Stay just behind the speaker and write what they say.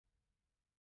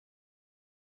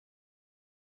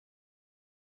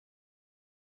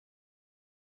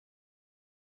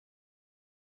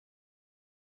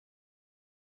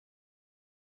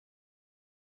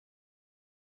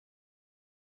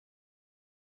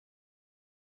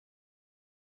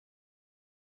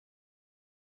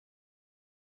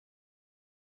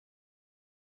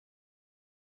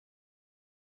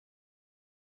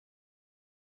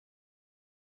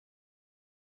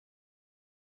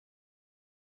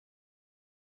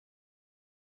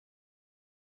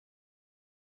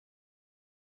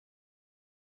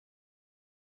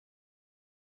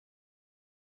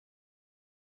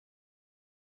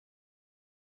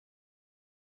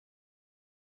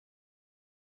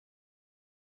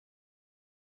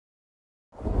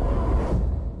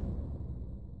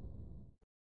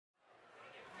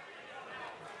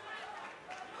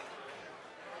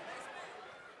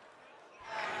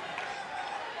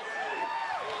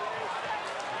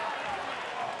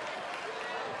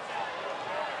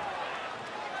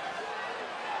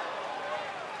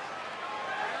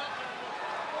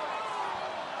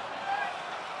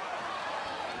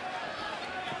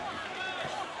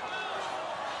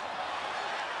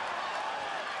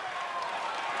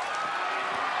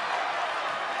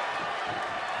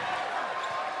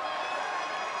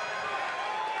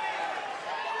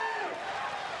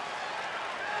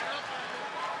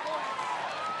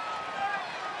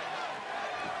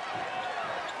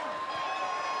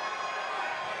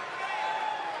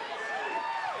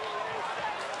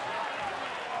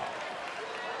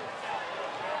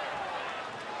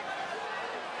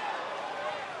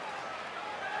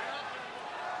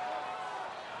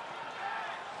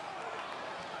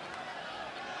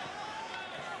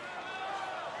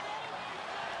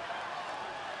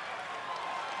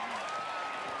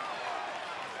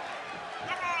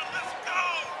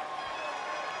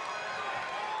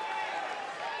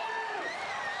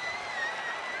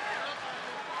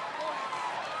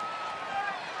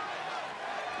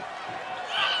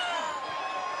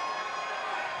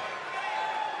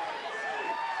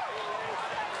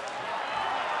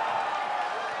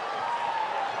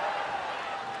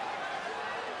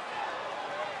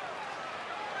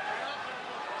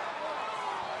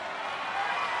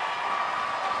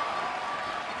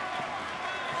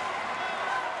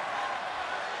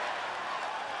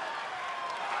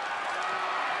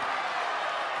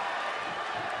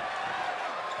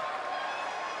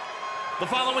The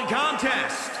following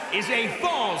contest is a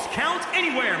Falls Count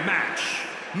Anywhere match.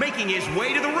 Making his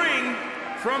way to the ring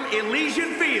from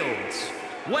Elysian Fields,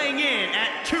 weighing in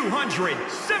at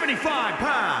 275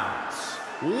 pounds,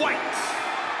 Wyatt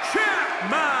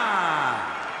Chapman.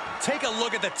 Take a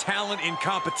look at the talent in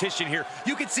competition here.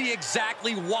 You can see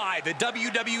exactly why the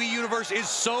WWE Universe is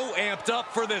so amped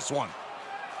up for this one.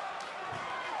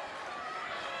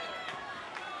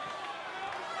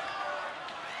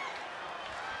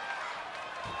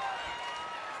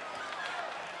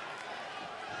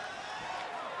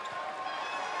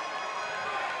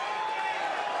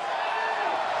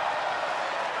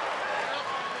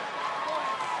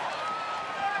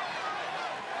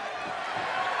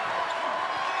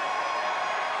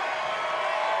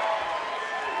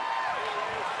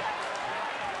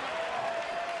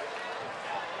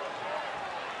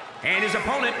 And his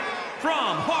opponent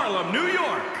from Harlem, New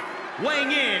York,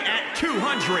 weighing in at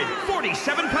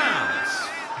 247 pounds,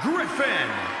 Griffin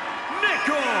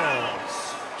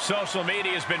Nichols. Social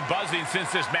media has been buzzing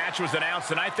since this match was announced,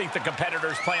 and I think the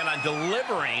competitors plan on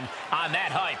delivering on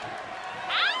that hype.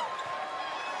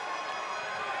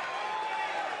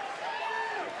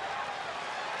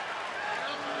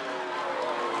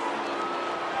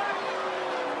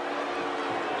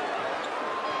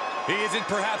 He is in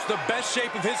perhaps the best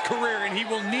shape of his career, and he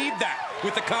will need that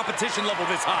with the competition level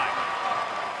this high.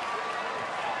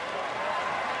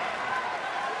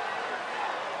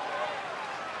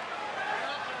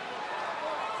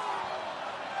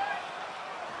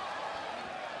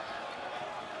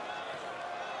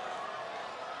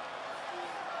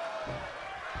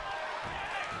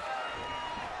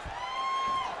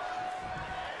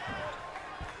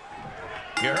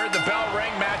 You heard the bell ring.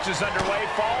 Match is underway.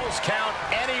 Falls Count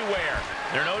Anywhere.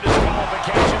 There are no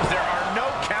disqualifications. There are no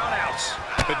countouts.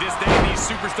 The disdain these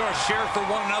superstars share for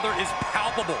one another is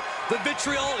palpable. The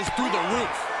vitriol is through the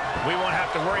roof. We won't have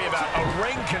to worry about a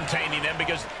ring containing them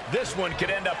because this one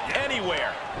could end up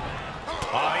anywhere.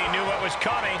 Oh, he knew what was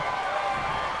coming.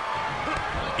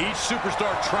 Each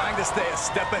superstar trying to stay a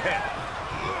step ahead.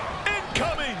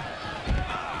 Incoming!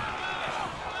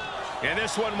 And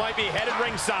this one might be headed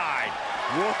ringside.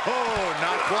 Whoa,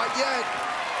 not quite yet.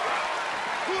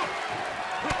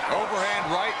 Overhand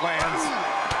right lands.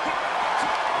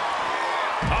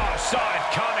 Oh, saw it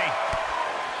coming.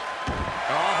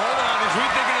 Oh, hold on. Is he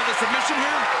thinking of a submission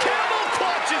here? Camel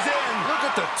clutches in. Look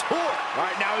at the torque.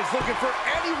 Right now he's looking for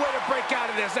any way to break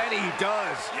out of this, and he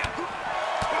does.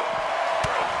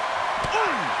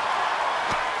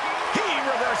 He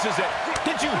reverses it.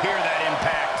 Did you hear that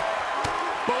impact?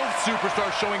 Both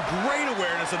superstars showing great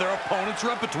awareness of their opponent's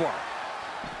repertoire.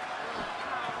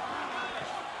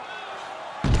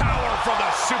 Power from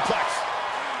the suplex.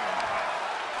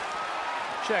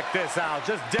 Check this out.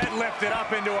 Just deadlifted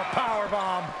up into a power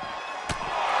bomb.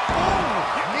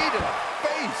 Knee to the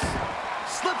face.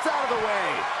 Slips out of the way.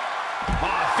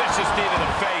 Oh, vicious knee to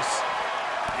the face.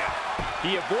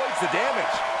 He avoids the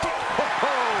damage.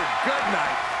 Oh, good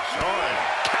night. Sure.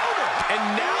 Counter. And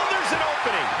now there's an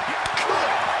opening.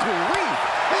 Good grief.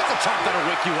 Here's a chop that'll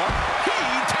wake you up. He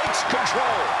takes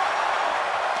control.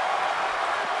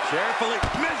 Carefully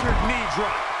measured knee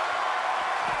drop.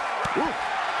 Ooh,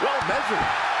 well measured.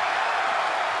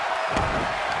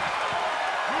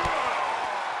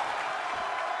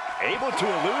 Able to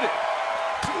elude it.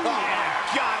 Oh, my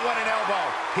God, what an elbow.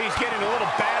 He's getting a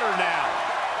little battered now.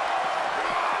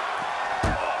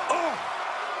 Oh.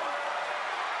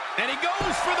 And he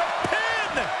goes for the pin.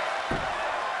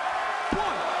 1,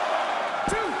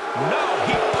 2. No,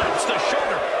 he pops the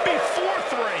shoulder before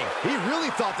 3. He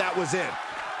really thought that was in.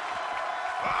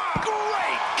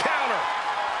 Great counter.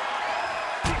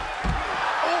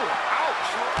 Oh, ouch.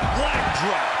 Leg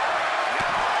drop.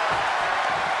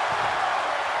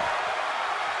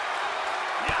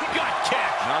 Gut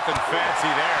kick. Nothing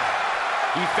fancy there.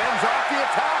 He fends off the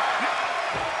attack.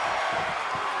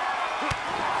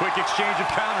 Quick exchange of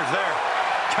counters there.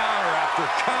 Counter after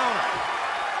counter.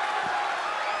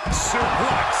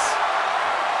 Suplex.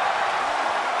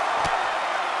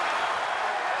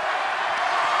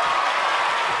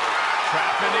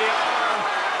 Trap in the arm.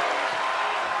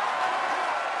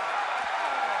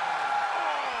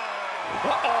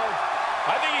 Uh-oh. I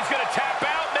think he's going to tap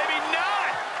out. Maybe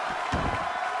not.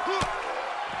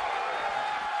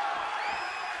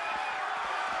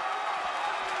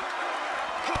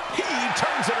 He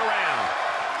turns it around.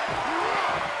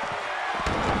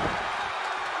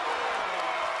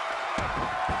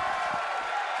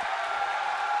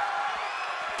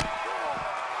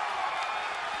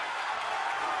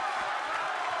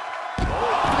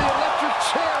 The electric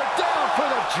chair down for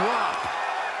the drop.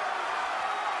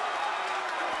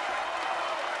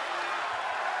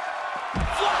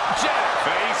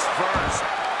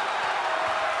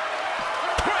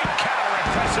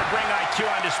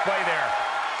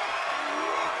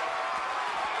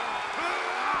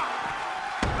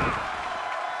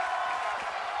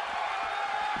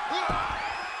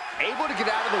 able to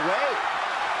get out of the way.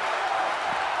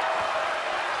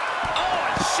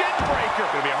 Oh, a shin breaker.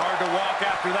 Gonna be hard to walk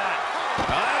after that.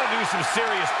 That'll do some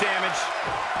serious damage.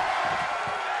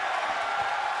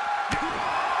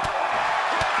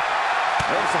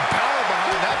 There's some power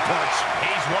behind that punch.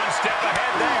 He's one step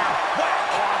ahead there. What?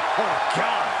 Oh,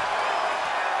 God.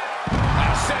 A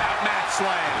sit-out mat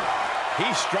slam.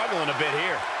 He's struggling a bit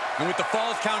here. And with the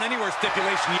Falls Count Anywhere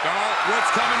stipulation,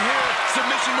 what's coming here?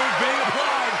 Submission move being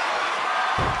applied.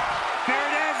 There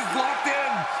it is, it's locked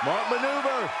in. Smart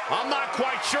maneuver. I'm not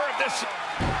quite sure if this...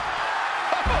 Oh,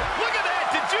 look at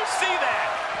that. Did you see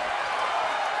that?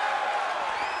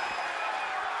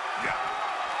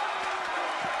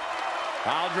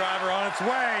 Pile driver on its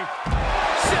way.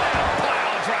 Sit out,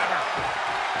 pile driver.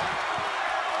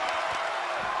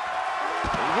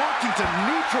 Working to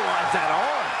neutralize that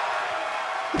arm.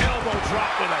 Elbow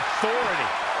drop with authority.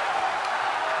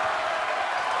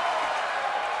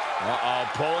 Uh-oh,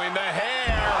 pulling the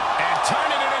hair and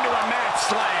turning it into a mat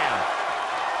slam.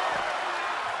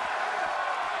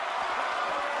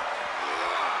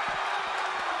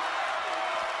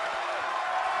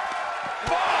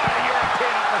 Oh,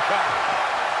 European uppercut.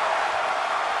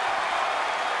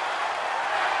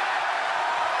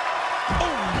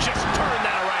 Oh, just turn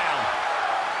that around.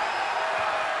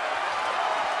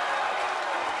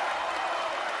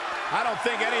 I don't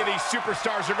think any of these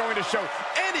superstars are going to show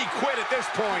any quit at this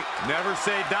point. Never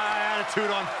say die attitude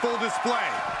on full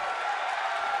display.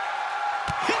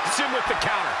 Hits him with the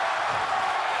counter.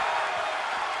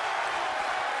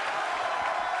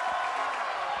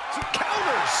 Some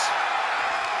counters.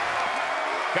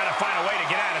 Got to find a way to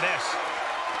get out of this.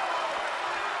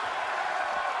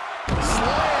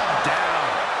 Slam down.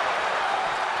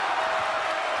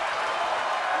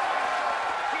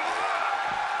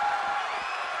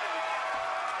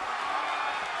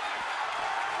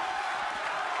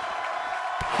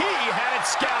 He had it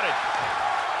scouted.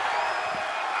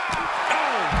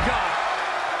 Oh, God.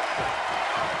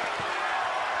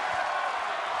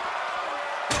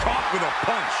 Caught with a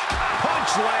punch.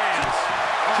 Punch lands.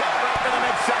 Kick right to the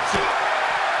midsection.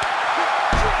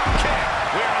 Drop kick.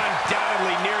 We're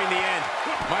undoubtedly nearing the end.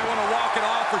 Might want to walk it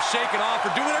off or shake it off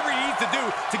or do whatever he needs to do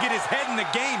to get his head in the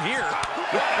game here.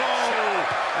 Whoa.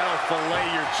 That'll fillet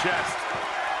your chest.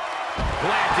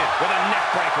 Planted with a neck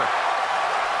breaker.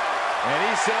 And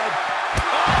he said,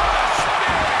 oh,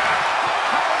 spear!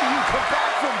 How do you come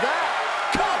back from that?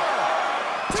 Cover.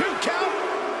 2 count.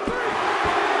 3.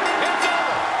 It's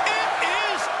over. It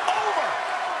is over.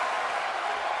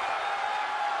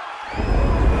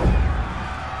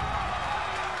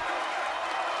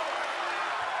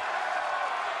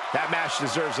 That match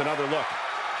deserves another look.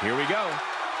 Here we go.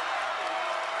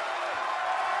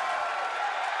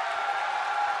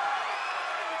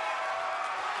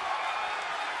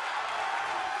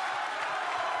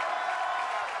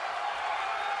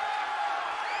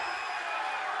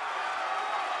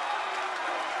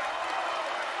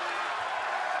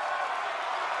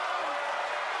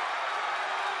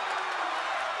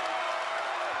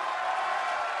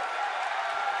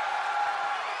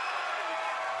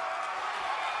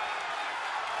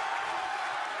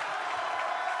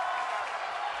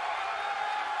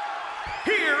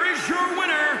 Here is your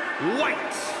winner, White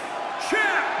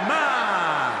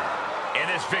Chapman. And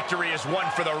this victory is one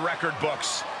for the record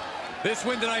books. This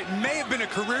win tonight may have been a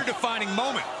career-defining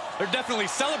moment. They're definitely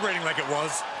celebrating like it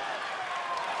was.